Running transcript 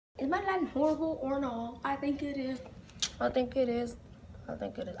Is my lighting horrible or no? I think it is. I think it is. I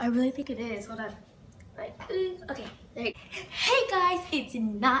think it is. I really think it is. Hold on. Like, okay. There you go. Hey guys, it's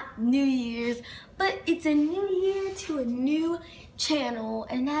not New Year's, but it's a new year to a new channel,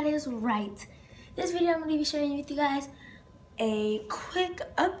 and that is right. This video I'm going to be sharing with you guys a quick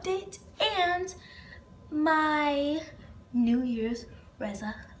update and my New Year's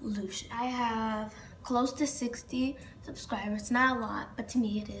resolution. I have close to 60 subscribers. Not a lot, but to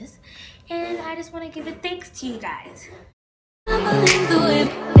me it is. And I just want to give a thanks to you guys. Make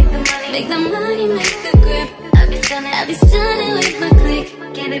the money, make the grip. I'll be stunning with my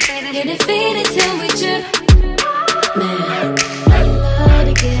click. Get it faded till we trip. Man, I love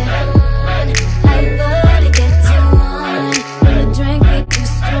to get on. I love to get too on. When the drink be too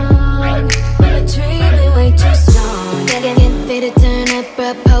strong, when the tree be way too strong. Get faded, turn up,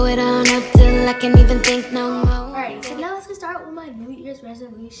 pull it on up till I can't even think no more. Alright, so now let's start with my New Year's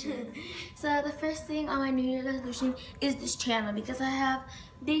resolution. So the first thing on my New Year's resolution is this channel, because I have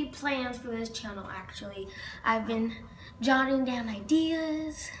big plans for this channel. Actually, I've been jotting down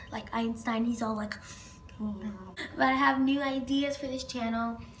ideas like Einstein. He's all like, but I have new ideas for this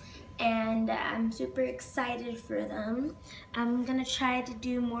channel and I'm super excited for them. I'm gonna try to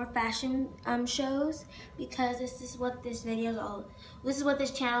do more fashion shows, because this is what this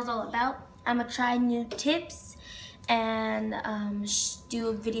channel is all about. I'm gonna try new tips and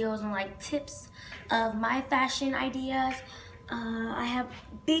do videos on like tips of my fashion ideas. I have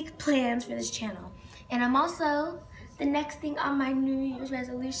big plans for this channel, and I'm also, the next thing on my New Year's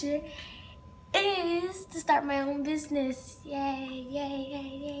resolution is to start my own business. Yay, yay,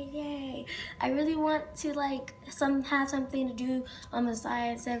 yay, yay, yay. I really want to like have something to do on the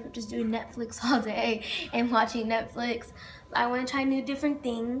side instead of just doing Netflix all day and watching Netflix. I want to try new different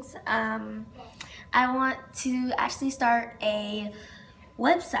things. I want to actually start a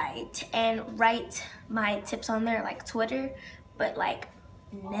website and write my tips on there, like Twitter, but like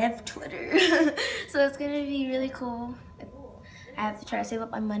Nev Twitter. So it's gonna be really cool. I have to try to save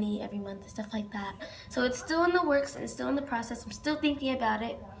up my money every month and stuff like that. So it's still in the works and still in the process. I'm still thinking about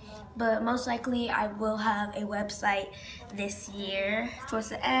it, but most likely I will have a website this year, towards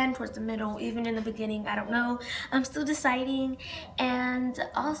the end, towards the middle, even in the beginning, I don't know. I'm still deciding. And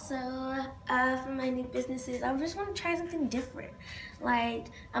also for my new businesses, I just want to try something different. Like,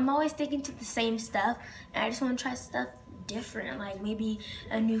 I'm always sticking to the same stuff, and I just want to try stuff different, like maybe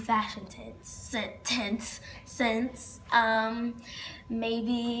a new fashion sense,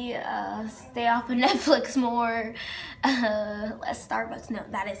 maybe stay off of Netflix more, less Starbucks. No,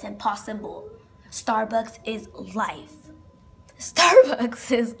 that is impossible. Starbucks is life.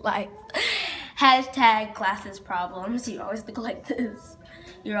 Starbucks is life. Hashtag glasses problems. You always look like this.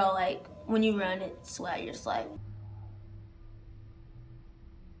 You're all like, when you run it sweat, you're just like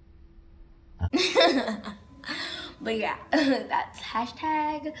but yeah, that's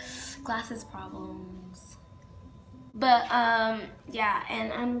hashtag glasses problems. But yeah,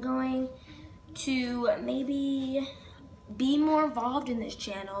 and I'm going to maybe be more involved in this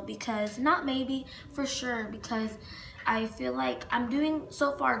channel, because not maybe, for sure, because I feel like I'm doing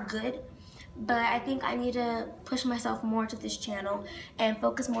so far good, but I think I need to push myself more to this channel and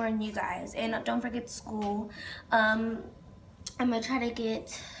focus more on you guys. And don't forget school. I'm gonna try to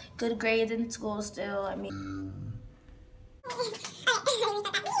get good grades in school still. I mean,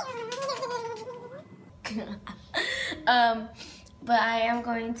 but I am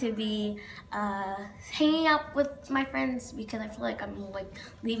going to be hanging out with my friends, because I feel like I'm like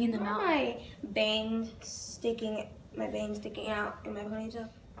leaving them out. My bangs sticking out in my ponytail.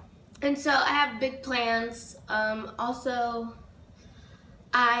 And so I have big plans. Also,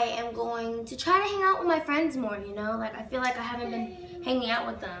 I am going to try to hang out with my friends more, you know? Like, I feel like I haven't been hanging out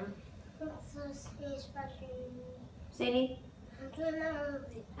with them. Sadie? I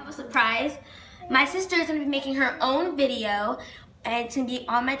have a surprise. My sister is going to be making her own video, and it's going to be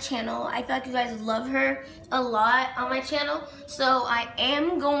on my channel. I feel like you guys love her a lot on my channel, so I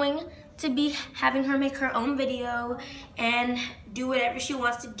am going to be having her make her own video and do whatever she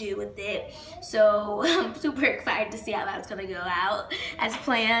wants to do with it. So I'm super excited to see how that's going to go out as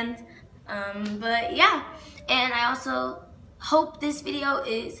planned. But yeah, and I also hope this video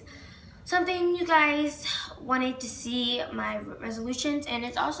is something you guys wanted to see, my resolutions, and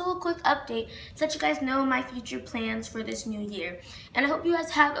it's also a quick update to let you guys know my future plans for this new year. And I hope you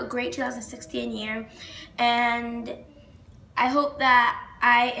guys have a great 2016 year, and I hope that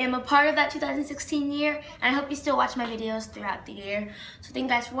I am a part of that 2016 year, and I hope you still watch my videos throughout the year. So thank you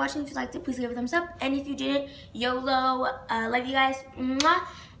guys for watching. If you liked it, please give it a thumbs up, and if you didn't, YOLO. Love you guys, mwah,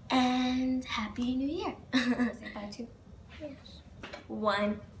 and Happy New Year. Say bye too. Yes.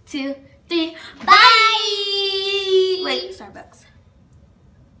 1, 2, 3. Bye! Wait, Starbucks.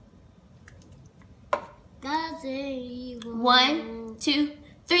 1, 2,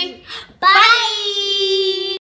 3. Bye!